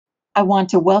I want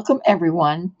to welcome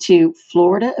everyone to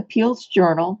Florida Appeals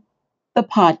Journal, the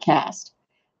podcast.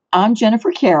 I'm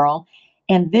Jennifer Carroll,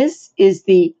 and this is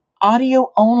the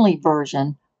audio only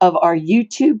version of our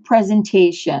YouTube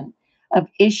presentation of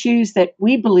issues that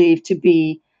we believe to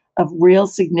be of real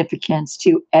significance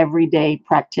to everyday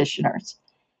practitioners.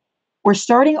 We're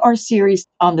starting our series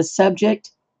on the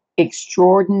subject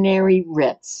extraordinary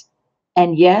writs.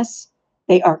 And yes,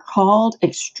 they are called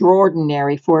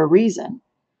extraordinary for a reason.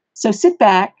 So sit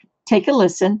back, take a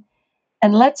listen,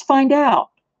 and let's find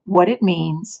out what it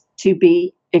means to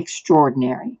be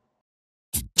extraordinary.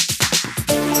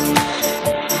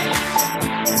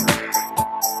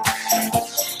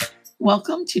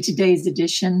 Welcome to today's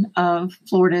edition of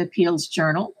Florida Appeals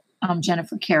Journal. I'm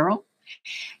Jennifer Carroll,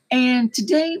 and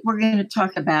today we're going to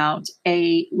talk about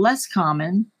a less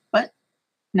common, but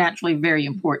naturally very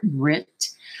important writ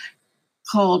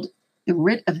called the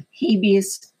writ of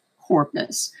habeas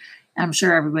corpus. I'm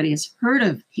sure everybody has heard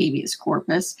of habeas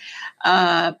corpus,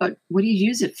 but what do you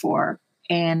use it for?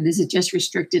 And is it just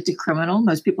restricted to criminal?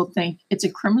 Most people think it's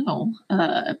a criminal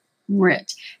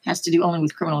writ, has to do only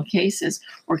with criminal cases,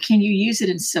 or can you use it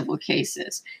in civil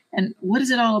cases? And what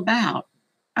is it all about?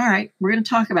 All right, we're going to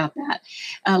talk about that.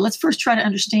 Let's first try to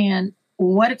understand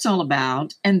what it's all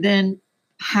about, and then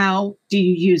how do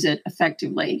you use it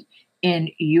effectively in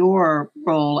your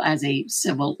role as a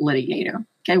civil litigator,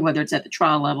 okay, whether it's at the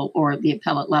trial level or the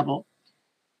appellate level.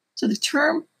 So the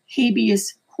term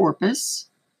habeas corpus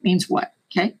means what,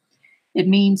 okay? It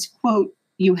means, quote,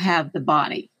 you have the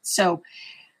body. So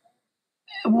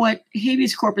what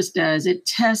habeas corpus does, it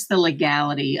tests the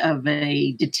legality of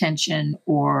a detention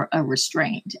or a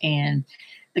restraint. And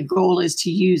the goal is to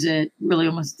use it really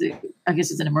almost, I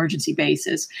guess, as an emergency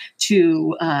basis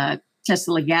to test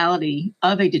the legality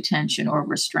of a detention or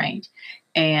restraint,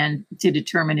 and to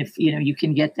determine if you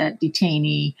can get that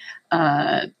detainee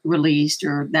released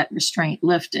or that restraint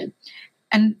lifted.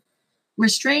 And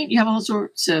restraint, you have all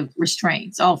sorts of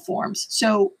restraints, all forms.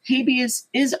 So habeas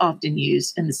is often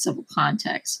used in the civil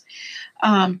context.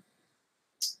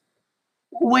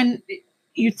 When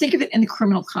you think of it in the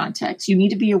criminal context, you need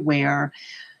to be aware,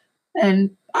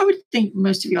 and I would think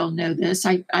most of you all know this.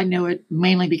 I know it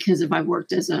mainly because I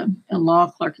worked as a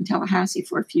law clerk in Tallahassee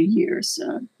for a few years,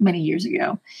 many years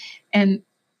ago. And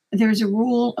there's a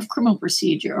rule of criminal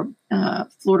procedure,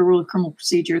 Florida Rule of Criminal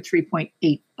Procedure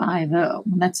 3.850.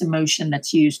 And that's a motion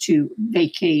that's used to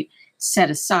vacate, set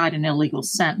aside an illegal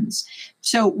sentence.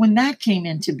 So when that came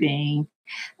into being,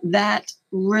 that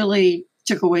really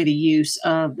took away the use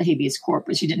of the habeas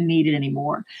corpus. You didn't need it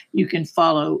anymore. You can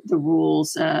follow the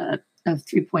rules of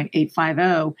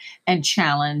 3.850 and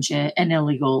challenge an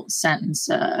illegal sentence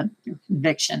or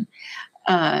conviction.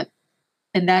 And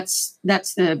that's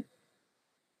the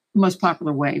most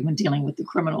popular way when dealing with the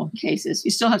criminal cases.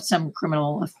 You still have some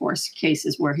criminal, of course,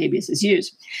 cases where habeas is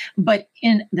used. But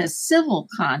in the civil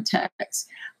context,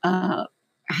 how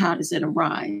does it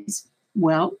arise?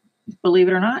 Well, believe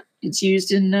it or not, it's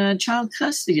used in child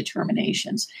custody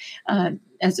determinations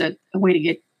as a way to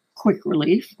get quick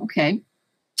relief, okay?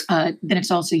 Then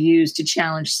it's also used to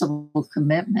challenge civil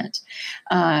commitment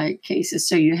cases.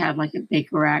 So you have like a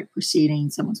Baker Act proceeding,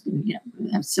 someone's been,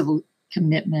 have civil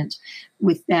commitment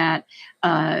with that.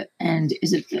 And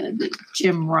is it the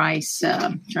Jim Rice,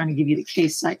 trying to give you the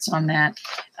case sites on that.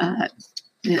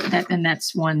 And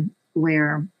that's one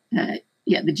where,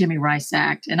 the Jimmy Rice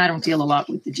Act. And I don't deal a lot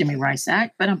with the Jimmy Rice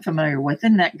Act, but I'm familiar with it.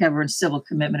 And that governs civil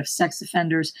commitment of sex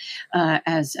offenders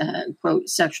as, quote,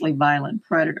 sexually violent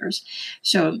predators.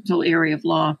 So the whole area of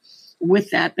law with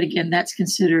that. But again, that's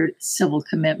considered civil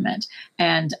commitment.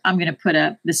 And I'm going to put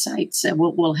up the sites.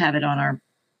 We'll have it on our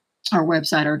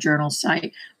website, our journal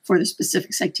site, for the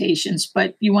specific citations,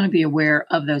 but you want to be aware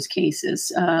of those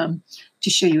cases to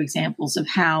show you examples of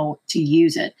how to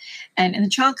use it. And in the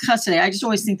child custody, I just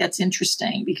always think that's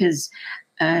interesting because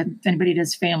if anybody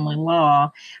does family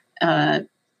law,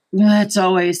 that's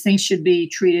always, things should be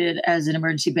treated as an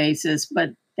emergency basis,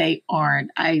 but they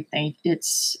aren't. I think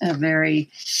it's a very,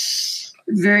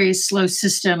 very slow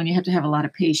system, and you have to have a lot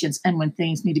of patience. And when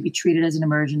things need to be treated as an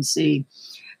emergency,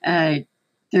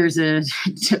 there's a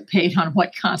debate on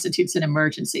what constitutes an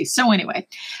emergency. So anyway,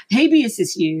 habeas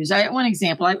is used. One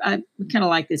example, I kind of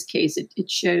like this case. It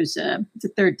shows the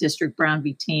 3rd District, Brown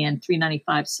v. Tan,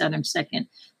 395 Southern 2nd,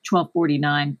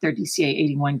 1249, 3rd DCA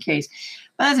 81 case.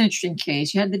 But that's an interesting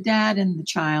case. You had the dad and the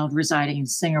child residing in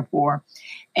Singapore,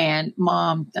 and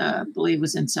mom, I believe,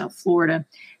 was in South Florida,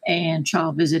 and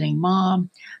child visiting mom.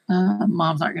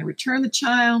 Mom's not going to return the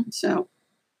child. So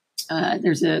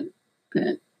there's a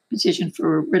petition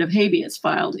for writ of habeas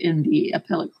filed in the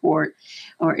appellate court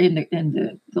or in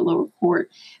the lower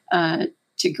court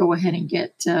to go ahead and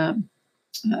get the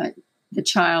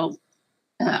child,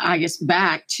 I guess,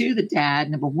 back to the dad,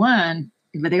 number one,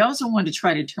 but they also wanted to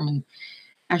try to determine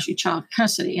actually child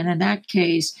custody. And in that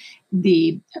case,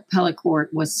 the appellate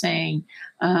court was saying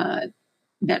that,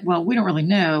 well, we don't really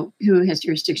know who has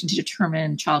jurisdiction to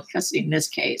determine child custody in this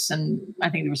case. And I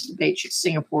think there was a debate, should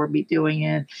Singapore be doing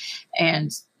it?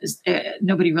 And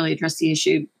nobody really addressed the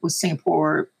issue with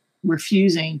Singapore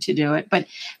refusing to do it. But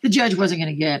the judge wasn't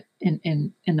going to get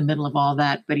in the middle of all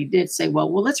that. But he did say,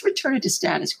 well, let's return it to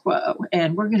status quo.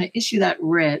 And we're going to issue that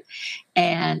writ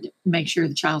and make sure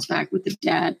the child's back with the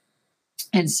dad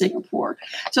in Singapore.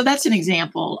 So that's an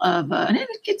example of, and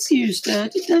it gets used,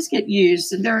 it does get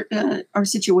used. And there are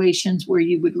situations where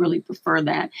you would really prefer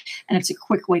that. And it's a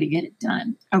quick way to get it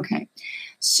done. Okay.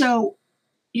 So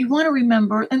you want to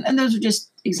remember, and those are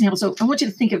just examples. So I want you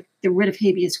to think of the writ of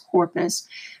habeas corpus.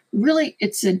 Really,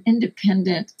 it's an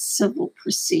independent civil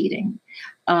proceeding,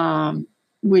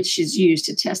 which is used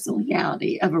to test the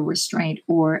legality of a restraint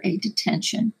or a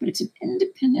detention. But it's an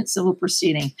independent civil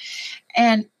proceeding.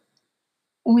 And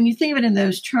when you think of it in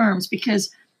those terms,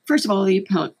 because first of all, the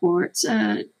appellate courts,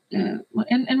 and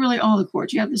really all the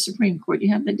courts, you have the Supreme Court, you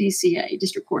have the DCA,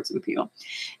 District Courts of Appeal,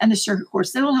 and the circuit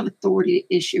courts, they all have authority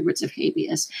to issue writs of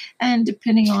habeas. And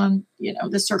depending on,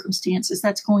 the circumstances,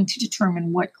 that's going to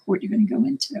determine what court you're going to go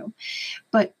into.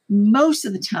 But most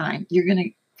of the time, you're going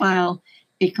to file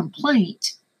a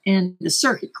complaint in the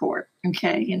circuit court,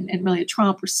 okay, and really a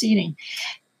trial proceeding.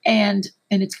 And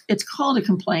it's called a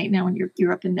complaint. Now, when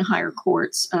you're up in the higher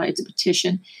courts, it's a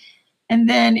petition. And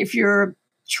then if you're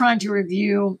trying to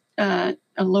review a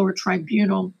lower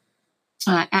tribunal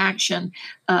action,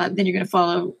 then you're going to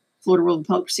follow Florida Rule of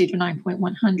Appellate Procedure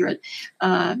 9.100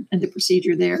 and the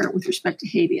procedure there with respect to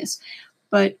habeas.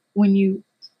 But when you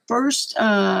first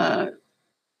file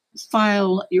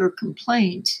your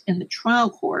complaint in the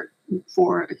trial court,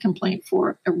 for a complaint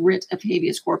for a writ of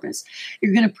habeas corpus,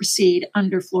 you're going to proceed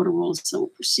under Florida Rules of Civil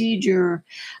Procedure,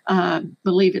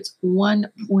 believe it's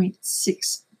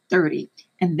 1.630,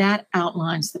 and that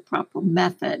outlines the proper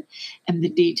method and the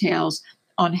details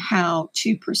on how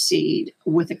to proceed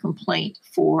with a complaint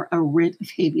for a writ of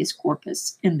habeas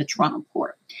corpus in the trial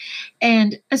court.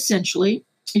 And essentially,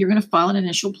 you're going to file an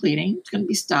initial pleading. It's going to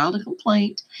be styled a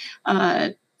complaint,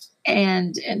 and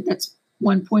that's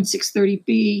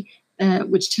 1.630B,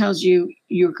 which tells you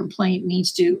your complaint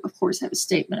needs to, of course, have a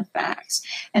statement of facts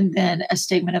and then a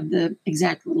statement of the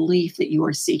exact relief that you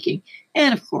are seeking.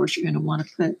 And of course, you're going to want to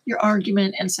put your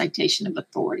argument and citation of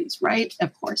authorities, right?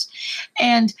 Of course.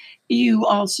 And you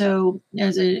also,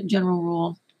 as a general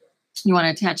rule, you want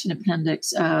to attach an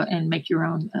appendix and make your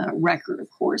own record,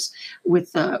 of course,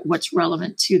 with what's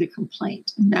relevant to the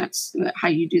complaint. And that's how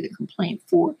you do the complaint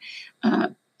for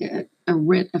a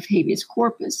writ of habeas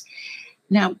corpus.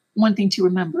 Now, one thing to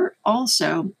remember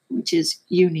also, which is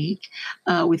unique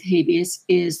with habeas,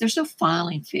 is there's no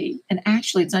filing fee. And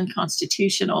actually, it's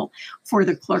unconstitutional for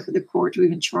the clerk of the court to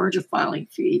even charge a filing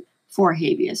fee for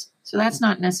habeas. So that's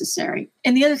not necessary.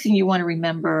 And the other thing you want to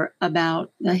remember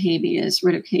about the habeas,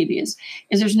 writ of habeas,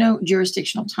 is there's no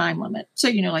jurisdictional time limit. So,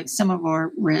 like some of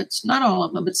our writs, not all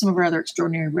of them, but some of our other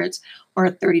extraordinary writs are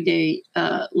a 30-day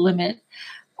limit.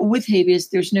 With habeas,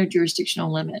 there's no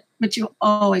jurisdictional limit, but you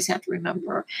always have to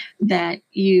remember that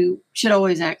you should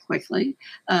always act quickly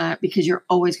because you're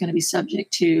always going to be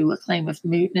subject to a claim of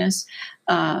mootness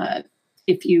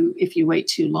if you wait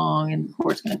too long, and the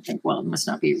court's going to think, well, it must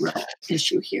not be a real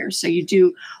issue here. So you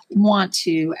do want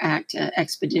to act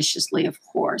expeditiously, of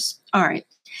course. All right.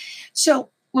 So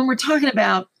when we're talking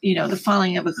about, the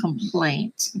filing of a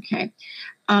complaint, okay,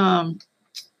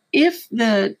 if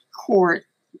the court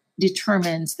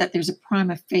determines that there's a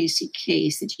prima facie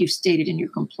case that you've stated in your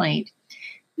complaint,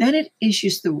 then it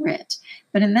issues the writ.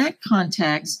 But in that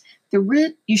context, the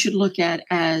writ you should look at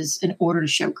as an order to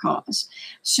show cause.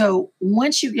 So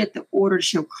once you get the order to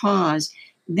show cause,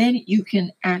 then you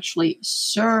can actually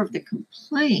serve the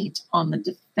complaint on the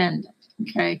defendant.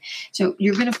 Okay, so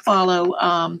you're going to follow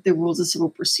the rules of civil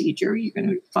procedure. You're going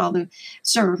to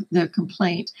serve the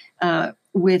complaint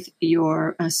with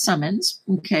your summons.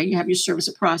 Okay, you have your service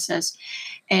of process,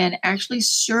 and actually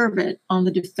serve it on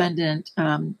the defendant,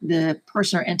 the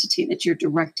person or entity that you're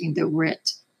directing the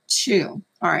writ to.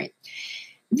 All right,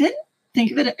 then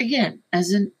think of it again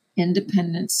as an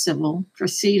independent civil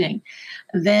proceeding.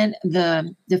 Then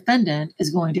the defendant is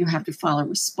going to have to file a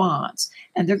response,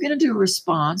 and they're going to do a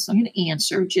response. I'm going to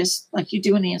answer just like you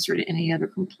do an answer to any other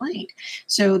complaint.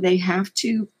 So they have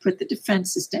to put the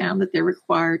defenses down that they're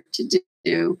required to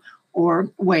do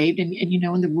or waived. And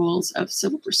in the rules of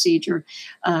civil procedure,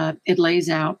 it lays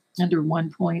out under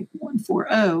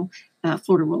 1.140,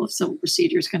 Florida Rule of Civil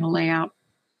Procedure is going to lay out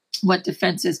what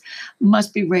defenses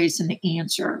must be raised in the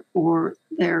answer, or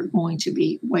they're going to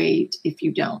be waived if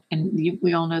you don't. And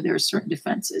we all know there are certain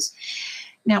defenses.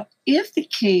 Now, if the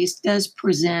case does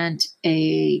present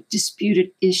a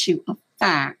disputed issue of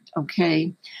fact,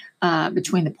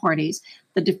 between the parties,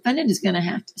 the defendant is going to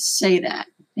have to say that,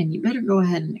 and you better go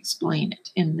ahead and explain it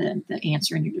in the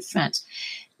answer in your defense.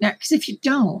 Now, because if you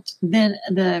don't, then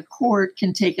the court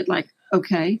can take it like,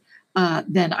 okay,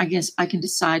 then I guess I can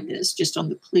decide this just on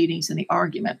the pleadings and the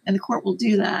argument. And the court will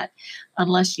do that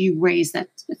unless you raise that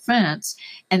defense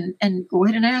and go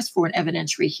ahead and ask for an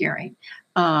evidentiary hearing.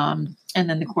 And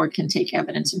then the court can take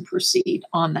evidence and proceed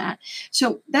on that.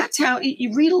 So that's how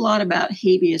you read a lot about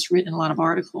habeas written in a lot of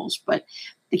articles, but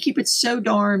they keep it so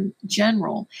darn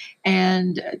general.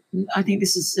 And I think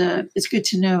this is it's good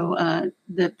to know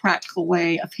the practical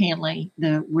way of handling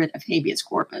the writ of habeas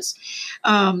corpus.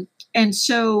 And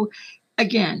so,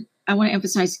 again, I want to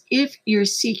emphasize, if you're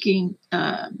seeking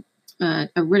a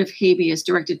writ of habeas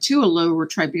directed to a lower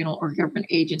tribunal or government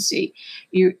agency,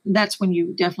 that's when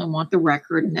you definitely want the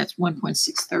record, and that's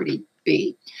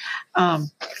 1.630B.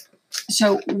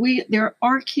 So there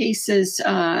are cases,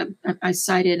 I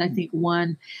cited, I think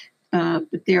one,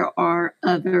 but there are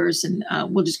others, and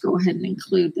we'll just go ahead and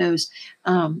include those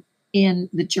in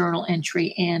the journal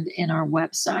entry and in our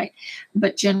website.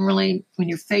 But generally, when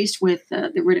you're faced with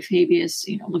the writ of habeas,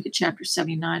 look at Chapter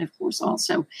 79, of course,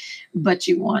 also. But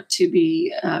you want to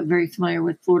be very familiar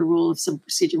with Florida Rule of Civil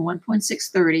Procedure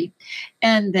 1.630,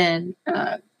 and then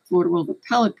Florida Rule of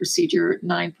Appellate Procedure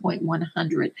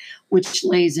 9.100, which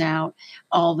lays out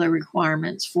all the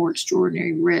requirements for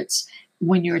extraordinary writs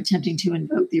when you're attempting to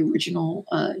invoke the original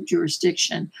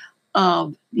jurisdiction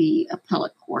of the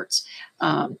appellate courts.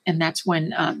 And that's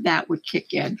when that would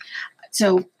kick in.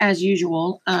 So as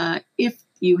usual, if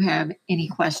you have any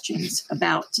questions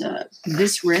about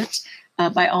this writ,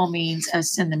 by all means,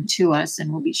 send them to us,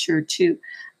 and we'll be sure to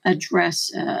address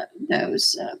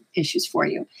those issues for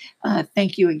you.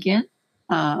 Thank you again,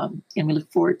 and we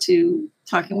look forward to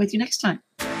talking with you next time.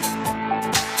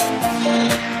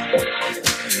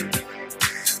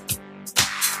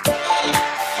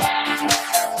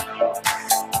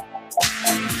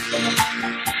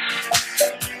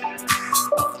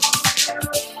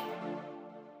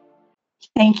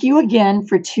 Thank you again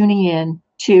for tuning in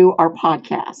to our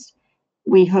podcast.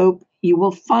 We hope you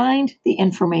will find the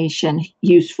information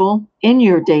useful in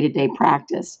your day-to-day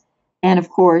practice. And of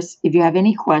course, if you have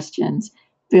any questions,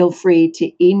 feel free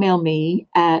to email me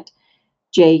at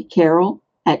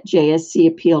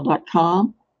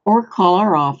jcarroll@jscappeal.com or call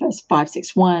our office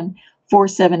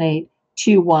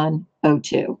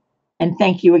 561-478-2102. And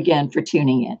thank you again for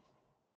tuning in.